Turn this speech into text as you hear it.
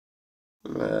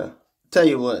Tell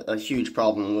you what a huge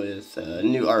problem with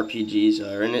new RPGs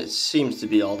are, and it seems to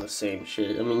be all the same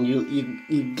shit. I mean,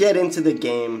 you get into the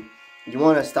game, you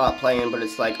want to stop playing, but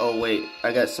it's like, oh wait,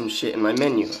 I got some shit in my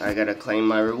menu. I gotta claim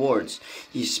my rewards.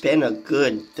 You spend a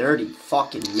good 30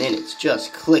 fucking minutes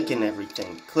just clicking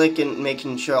everything. Clicking,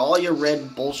 making sure all your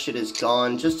red bullshit is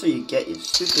gone, just so you get your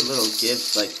stupid little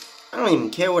gifts. Like, I don't even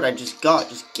care what I just got.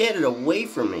 Just get it away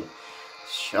from me.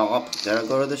 Shop, gotta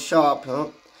go to the shop, huh?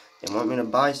 They want me to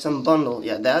buy some bundle.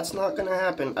 Yeah, that's not gonna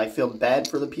happen. I feel bad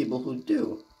for the people who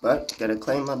do. But, gotta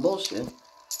claim my bullshit.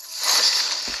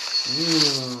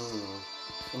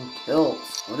 Some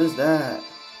kilts. What is that?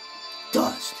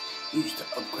 Dust. Used to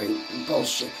upgrade.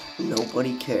 Bullshit.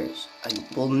 Nobody cares. I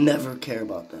will never care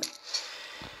about that.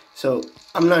 So,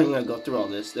 I'm not even gonna go through all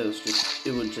this. It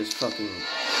would just fucking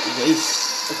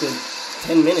waste a good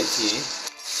 10 minutes here.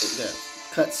 Got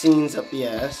cutscenes up the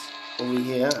ass. Over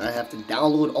here, I have to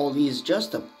download all these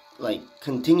just to, like,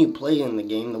 continue playing the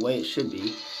game the way it should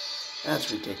be.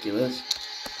 That's ridiculous.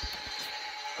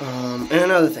 And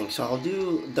another thing, so I'll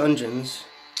do dungeons,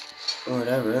 or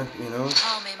whatever, you know.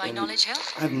 How may my knowledge help?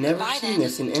 I've never seen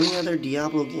this in any other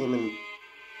Diablo game,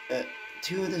 and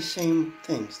two of the same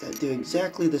things that do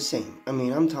exactly the same. I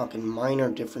mean, I'm talking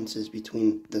minor differences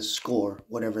between the score,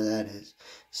 whatever that is,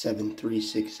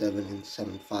 7367 and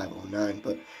 7509,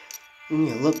 but when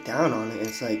you look down on it,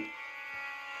 it's like,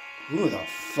 who the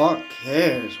fuck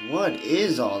cares? What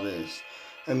is all this?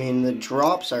 I mean, the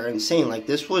drops are insane. Like,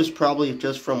 this was probably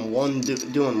just from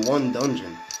doing one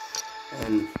dungeon.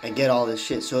 And I get all this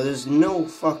shit. So there's no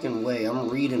fucking way I'm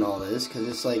reading all this. Because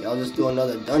it's like, I'll just do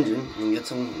another dungeon and get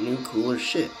some new, cooler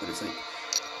shit. But it's like,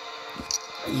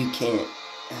 you can't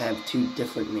have two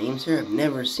different names here. I've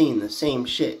never seen the same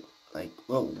shit. Like,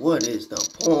 well, what is the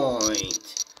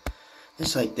point?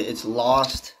 It's like, it's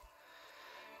lost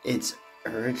its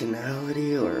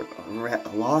originality or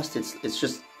lost. It's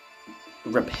just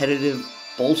repetitive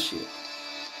bullshit.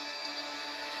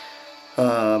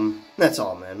 That's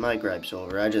all, man. My gripe's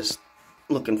over. I just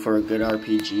looking for a good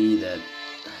RPG that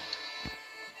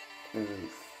isn't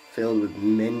filled with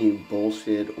menu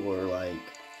bullshit or like,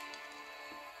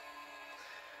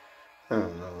 I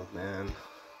don't know, man.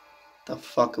 What the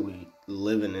fuck are we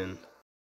living in?